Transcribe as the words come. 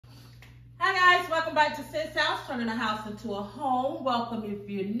welcome back to Sis House, turning a house into a home. Welcome if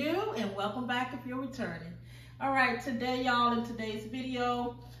you're new and welcome back if you're returning. All right, today y'all, in today's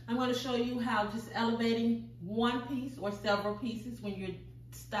video, I'm going to show you how just elevating one piece or several pieces when you're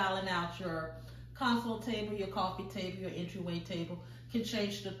styling out your console table, your coffee table, your entryway table can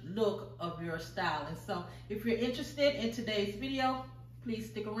change the look of your styling. So if you're interested in today's video, please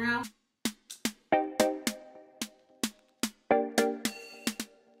stick around.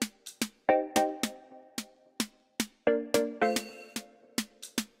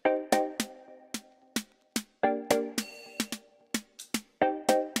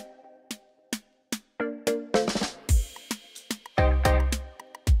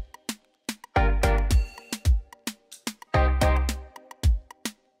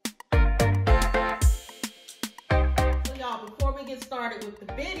 Before we get started with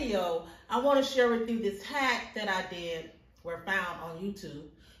the video, I want to share with you this hack that I did or found on YouTube.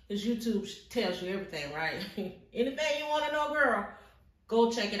 Because YouTube tells you everything, right? Anything you want to know, girl,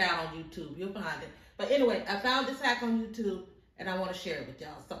 go check it out on YouTube. You'll find it. But anyway, I found this hack on YouTube and I want to share it with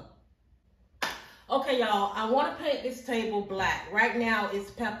y'all. So, okay, y'all, I want to paint this table black. Right now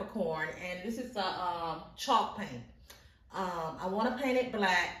it's peppercorn and this is a chalk paint. I want to paint it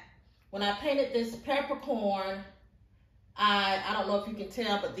black. When I painted this peppercorn, I don't know if you can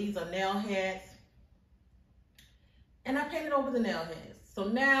tell, but these are nail heads. And I painted over the nail heads. So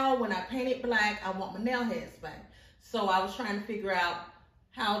now when I paint it black, I want my nail heads back. So I was trying to figure out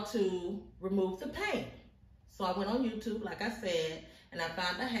how to remove the paint. So I went on YouTube, like I said, and I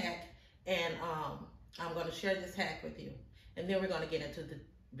found a hack. And I'm going to share this hack with you. And then we're going to get into the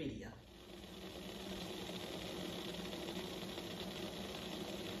video.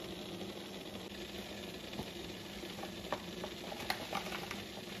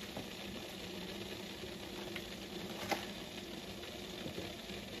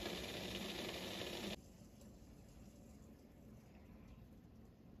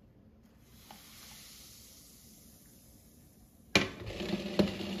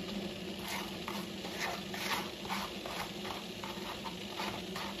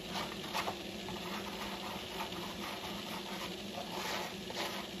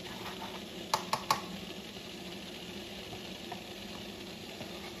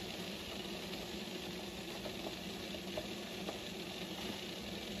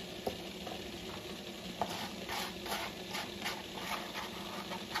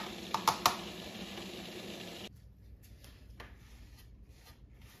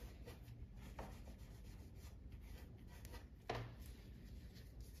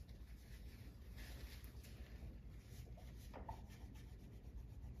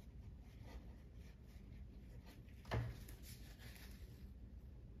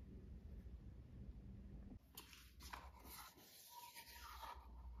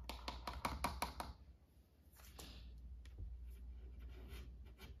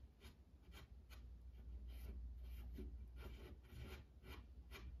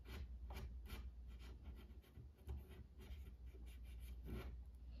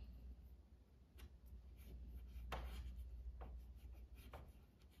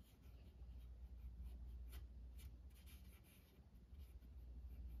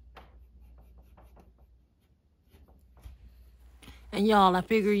 And y'all, I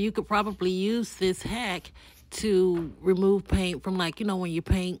figure you could probably use this hack to remove paint from, like, you know, when you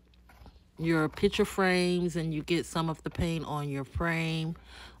paint your picture frames and you get some of the paint on your frame,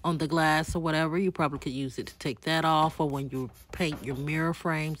 on the glass or whatever, you probably could use it to take that off, or when you paint your mirror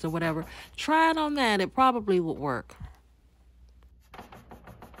frames or whatever. Try it on that. It probably would work.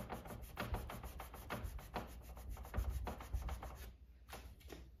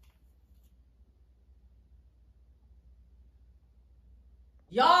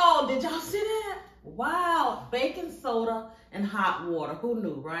 Y'all, did y'all see that? Wow, baking soda and hot water. Who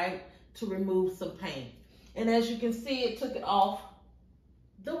knew, right? To remove some paint. And as you can see, it took it off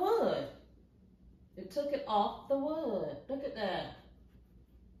the wood. It took it off the wood. Look at that.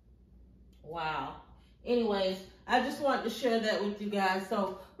 Wow. Anyways, I just wanted to share that with you guys.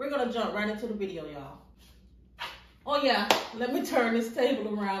 So we're going to jump right into the video, y'all. Oh yeah, let me turn this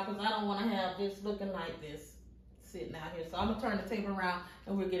table around because I don't want to have this looking like this sitting out here. So I'm going to turn the table around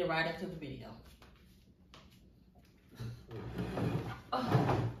and we're getting right into the video.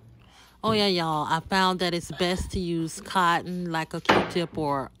 Oh yeah, y'all, I found that it's best to use cotton, like a Q-tip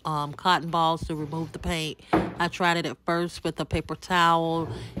or cotton balls to remove the paint. I tried it at first with a paper towel.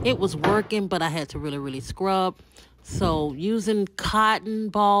 It was working, but I had to really scrub. So using cotton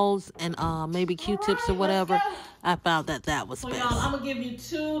balls and maybe Q-tips or whatever, I found that that was best. So y'all, I'm going to give you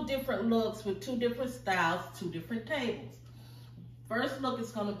two different looks with two different styles, two different tables. First look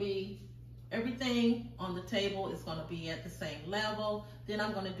is going to be everything on the table is going to be at the same level. Then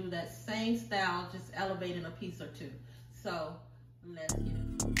I'm going to do that same style, just elevating a piece or two. So let's get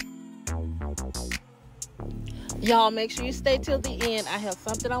it. Y'all, make sure you stay till the end. I have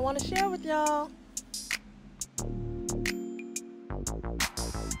something I want to share with y'all.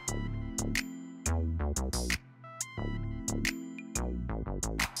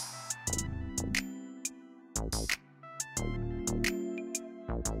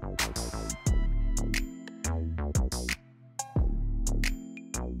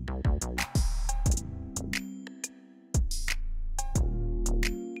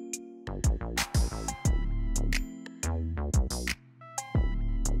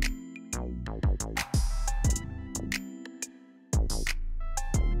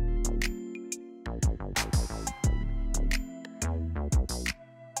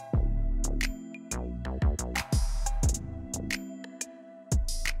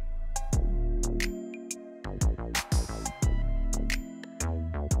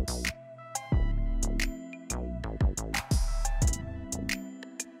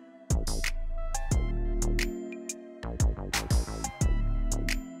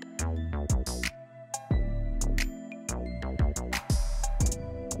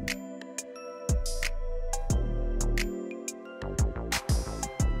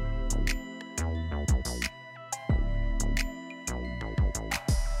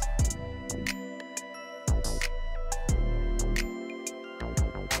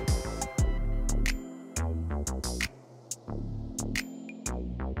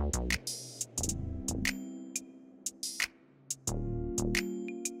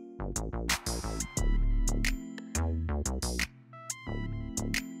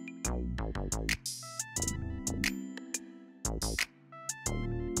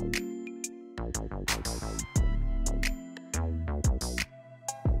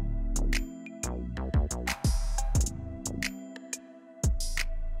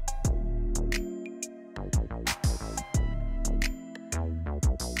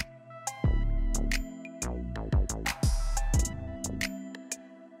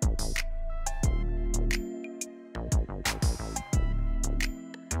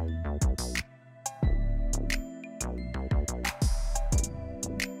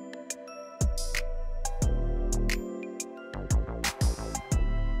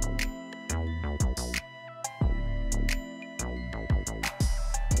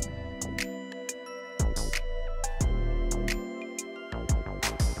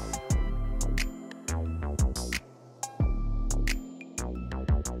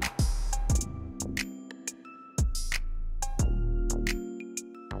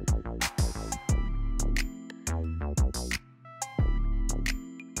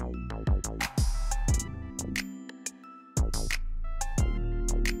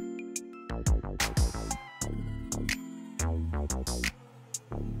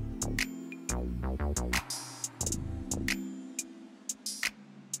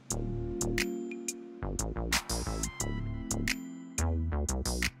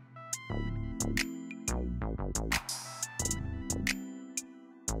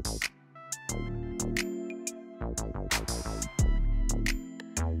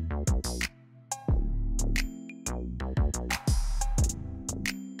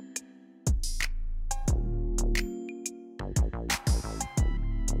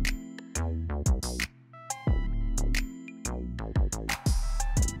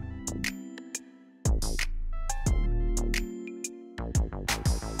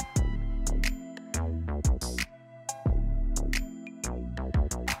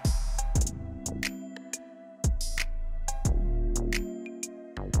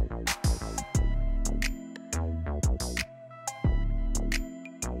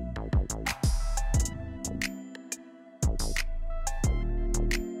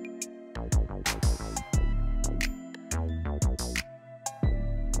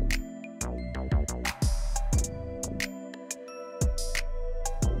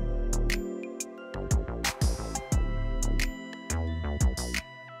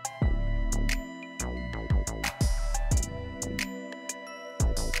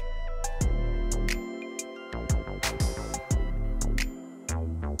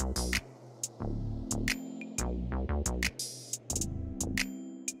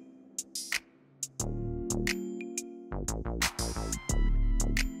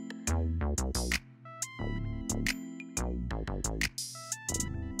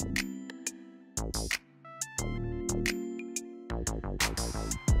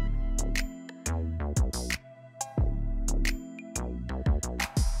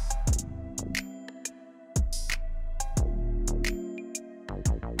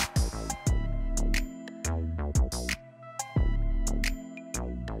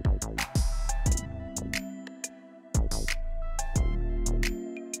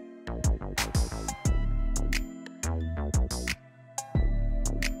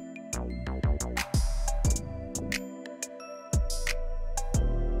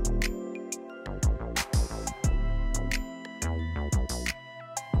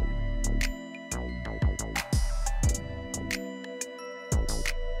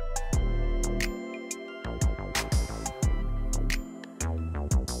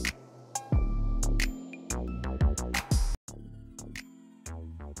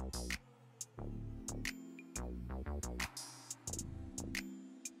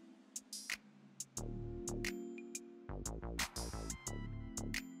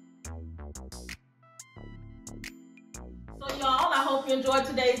 hope you enjoyed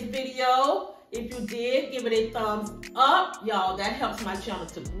today's video. If you did, give it a thumbs up. Y'all, that helps my channel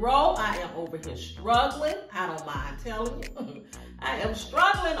to grow. I am over here struggling. I don't mind telling you. I am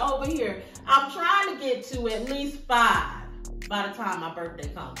struggling over here. I'm trying to get to at least 5 by the time my birthday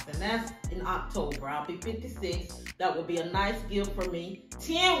comes. And that's in October. I'll be 56. That would be a nice gift for me.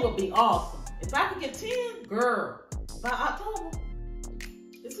 10 would be awesome. If I could get 10, girl, by October,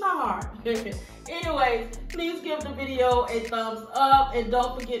 it's not hard. Anyways, please give the video a thumbs up and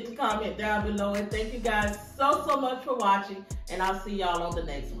don't forget to comment down below. And thank you guys so much for watching. And I'll see y'all on the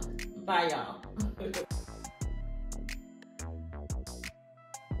next one. Bye, y'all.